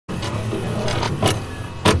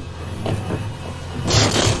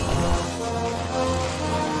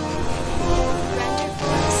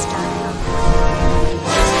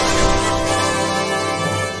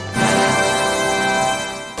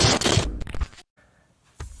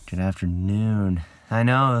Good afternoon. I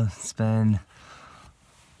know it's been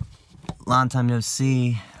a long time no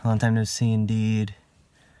see. Long time no see indeed.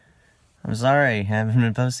 I'm sorry, I haven't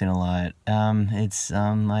been posting a lot. It's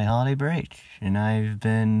my holiday break, and I've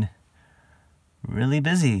been really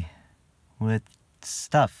busy with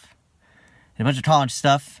stuff. And a bunch of college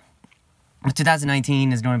stuff.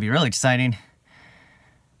 2019 is going to be really exciting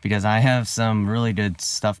because I have some really good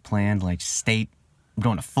stuff planned, like state. I'm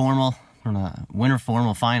going to formal. I'm going to winter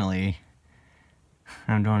formal finally.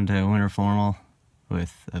 I'm going to winter formal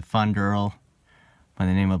with a fun girl by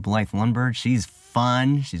the name of Blythe Lundberg. She's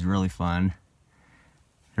fun. She's really fun.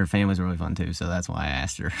 Her family's really fun too, so that's why I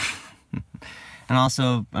asked her. And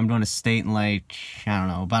also, I'm going to state in like, I don't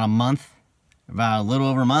know, about a month. About a little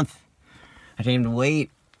over a month. I can't even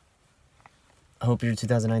wait. I hope your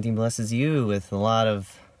 2019 blesses you with a lot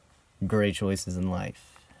of great choices in life.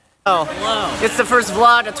 Oh, hello. It's the first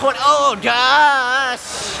vlog of oh gosh!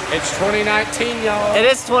 It's 2019, y'all. It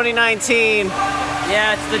is 2019.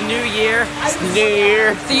 Yeah, it's the new year. It's the new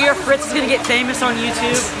year. It's the year Fritz is gonna get famous on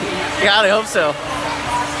YouTube. God, I hope so.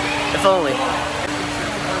 If only.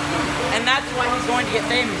 And that's why he's going to get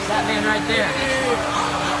famous, that man right there.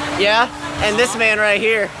 Yeah, and this man right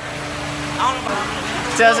here.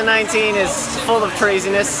 2019 is full of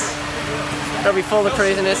craziness. It'll be full of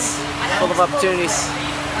craziness, full of opportunities.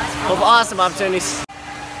 Full of awesome opportunities.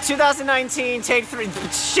 2019, take 3.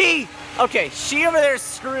 She over there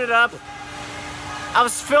screwed it up. I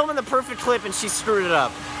was filming the perfect clip and she screwed it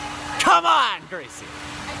up. Come on, Gracie.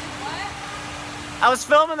 I was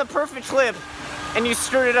filming the perfect clip and you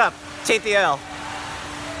screwed it up. Take the L.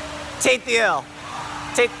 Take the L.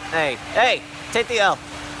 Hey, take the L.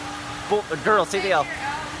 Girl, take the L.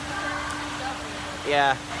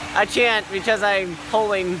 Yeah, I can't because I'm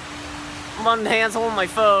holding, one hand's holding my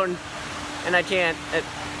phone, and I can't.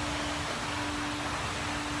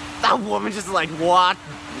 That woman just like walked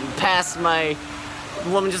past my,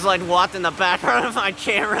 woman just like walked in the background of my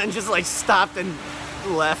camera and just like stopped and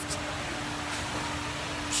left.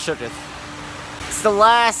 Shooketh. It's the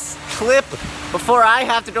last clip before I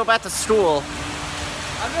have to go back to school.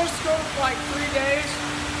 I'm gonna school for like 3 days.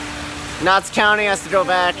 Knott's County has to go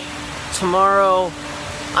back tomorrow.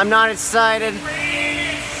 I'm not excited.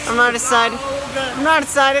 I'm not excited. I'm not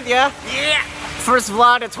excited, yeah? Yeah! First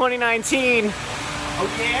vlog of 2019. Oh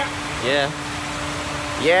yeah? Yeah.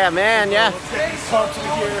 Yeah, man, yeah. Talk to me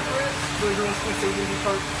here.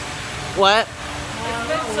 What? It's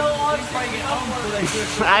been so long since we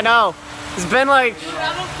uploaded. I know. It's been like Dude,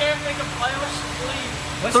 I don't care if they complain, let's just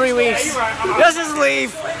leave. 3 weeks. Let's just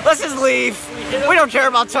leave. Let's just leave. We don't care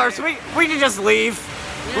about tarps. We can just leave.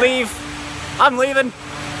 Leave. I'm leaving.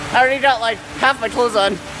 I already got like half my clothes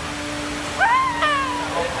on.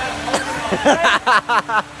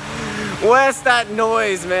 What's that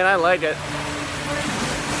noise, man? I like it.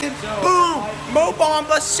 Boom! Mo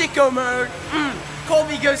Bamba sicko mode.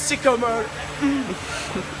 Colby goes sicko mode.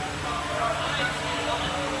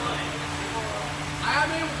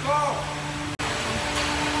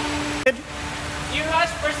 You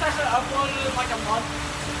guys first started uploading in like a month.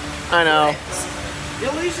 I know.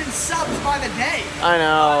 You're losing subs by the day. I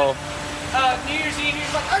know. New Year's Eve,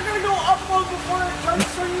 he's like, I'm gonna go upload before it turns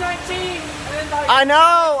 2019. And then like, I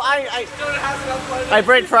know. I still hasn't uploaded. I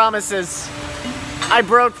break promises. I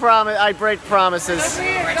break promises. That's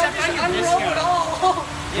weird, don't just unroll it all.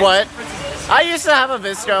 What? I used to have a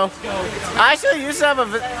Visco. I actually used to have a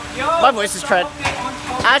my voice is tread.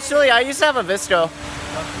 Actually, I used to have a Visco.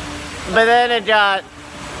 But then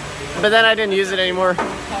I didn't use it anymore.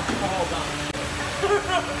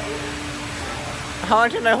 How long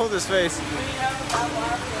can I hold this face?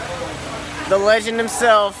 The legend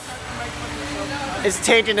himself is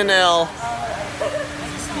taking an L.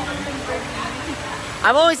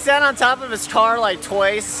 I've only sat on top of his car like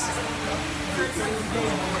twice.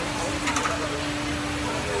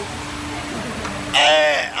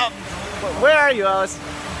 Where are you, Alice?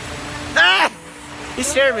 Ah! You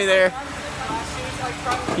scared me there.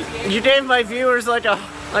 You gave my viewers like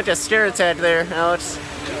a scare attack there, Alex.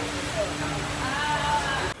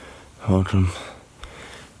 Welcome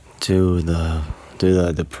to the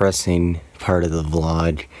depressing part of the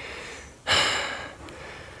vlog.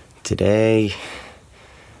 Today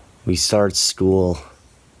we start school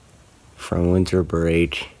from winter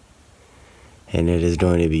break, and it is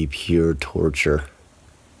going to be pure torture.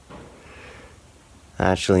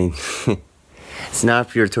 Actually, it's not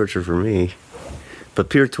pure torture for me, but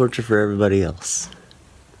pure torture for everybody else.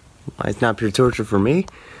 Why it's not pure torture for me?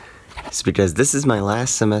 It's because this is my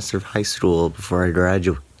last semester of high school before I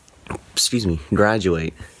graduate.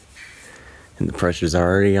 And the pressure's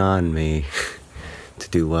already on me to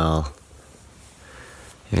do well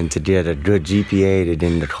and to get a good GPA to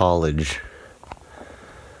get into college.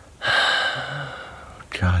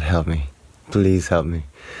 God help me. Please help me.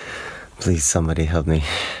 Please somebody help me.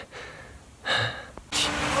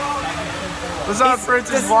 What's up,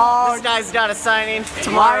 Fritz's Vlog? This guy's got a signing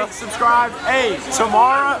tomorrow. Like, subscribe. Hey,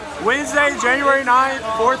 tomorrow, Wednesday, January 9th,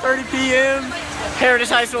 4:30 p.m. Heritage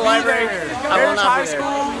High School Library. I will not be there.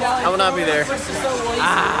 I will not be there.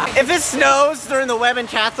 If it snows during the Webb and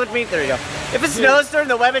Catholic meet, there you go. If it snows during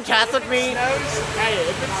the Webb and Catholic meet,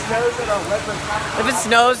 if it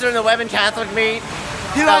snows during the Webb and Catholic meet,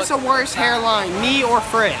 Who has a worse hairline, me or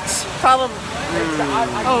Fritz? probably.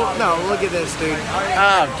 Oh, no, look at this, dude.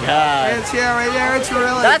 Oh God. It's here, right there. It's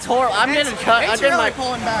really. That's horrible. I'm getting cut. I'm getting my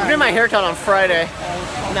pulling back. I'm getting my haircut on Friday.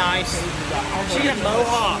 Nice. She got a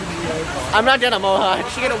mohawk. I'm not getting a mohawk.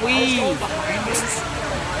 She got a weave.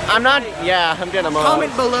 I'm not. Yeah, I'm getting a mohawk.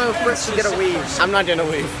 Comment below, Fritz should get a weave. I'm not getting a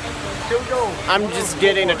weave. I'm just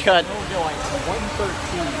getting a cut.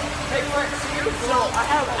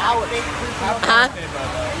 Huh?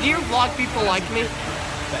 Do your vlog people like me?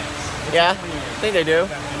 Yeah, I think they do.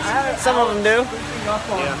 Some of them do.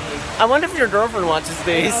 Yeah. I wonder if your girlfriend watches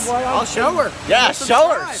these. I'll show her. Yeah, show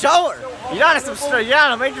her. Show her. You gotta subscribe. You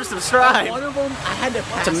gotta make her subscribe. One of them, I had to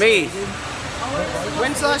pass. To me.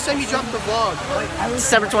 When's the last time you dropped the vlog?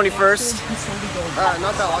 December 21st.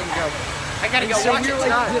 Not that long ago. I gotta go watch it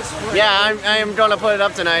tonight. Yeah, I am gonna put it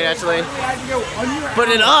up tonight, actually. Put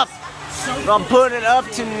it up! I'm gonna put it up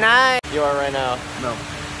tonight. You are right now. No.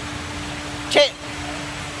 Kate.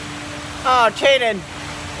 Oh, Caden.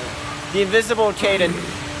 The invisible Caden.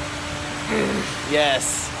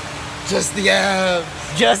 Yes. Just the abs.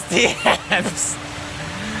 Just the abs.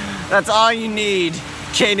 That's all you need.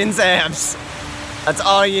 Caden's abs. That's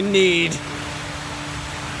all you need.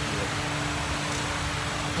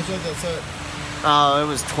 I think that's it. Oh, it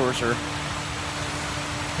was torture.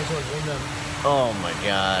 Oh my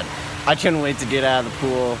God. I couldn't wait to get out of the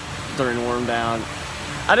pool during warm down.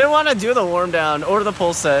 I didn't want to do the warm down or the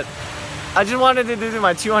pull set. I just wanted to do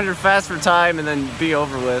my 200 fast for time and then be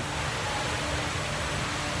over with.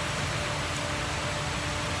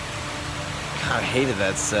 God, I hated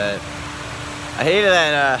that set. I hated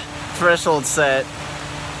that threshold set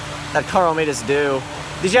that Carl made us do.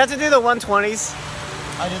 Did you have to do the 120s?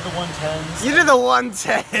 I did the 110s. You did the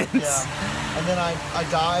 110s. Yeah. And then I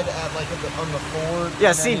died at like on the Ford.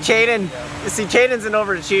 Yeah, see Caden. Yeah. See Caden's an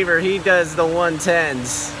overachiever. He does the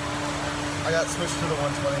 110s. I got switched to the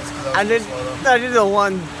 120s because I was slow. I did the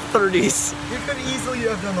 130s. You could easily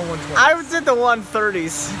have done the 120s. I did the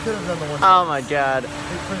 130s. You could have done the 120s. Oh my God.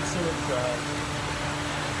 Hey, Prince, do it,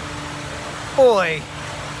 Boy.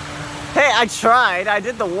 Hey, I tried. I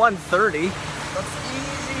did the 130. That's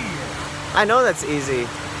easy. I know that's easy.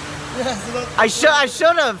 Yeah, so that's I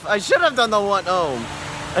should have done the 1 oh.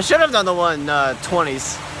 I should have done the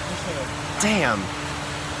 120s. Damn.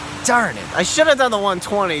 Darn it. I should have done the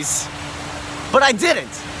 120s. But I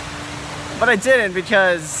didn't. But I didn't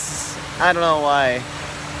because I don't know why.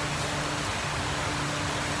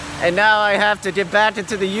 And now I have to get back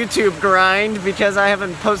into the YouTube grind because I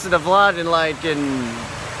haven't posted a vlog in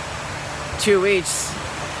 2 weeks.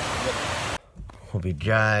 Hope you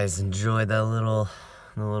guys enjoyed that little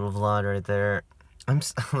vlog right there.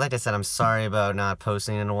 Like I said, I'm sorry about not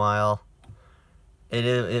posting in a while.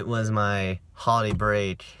 It was my holiday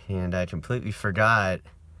break and I completely forgot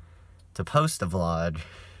to post a vlog.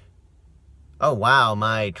 Oh wow,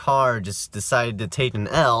 my car just decided to take an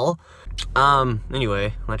L.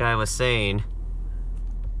 Anyway, like I was saying,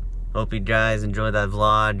 hope you guys enjoyed that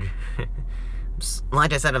vlog.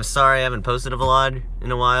 Like I said, I'm sorry I haven't posted a vlog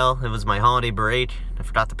in a while. It was my holiday break. I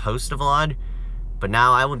forgot to post a vlog. But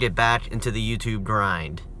now I will get back into the YouTube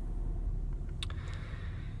grind.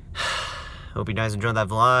 Hope you guys enjoyed that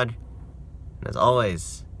vlog. And as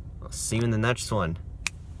always, I'll see you in the next one.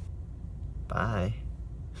 Bye.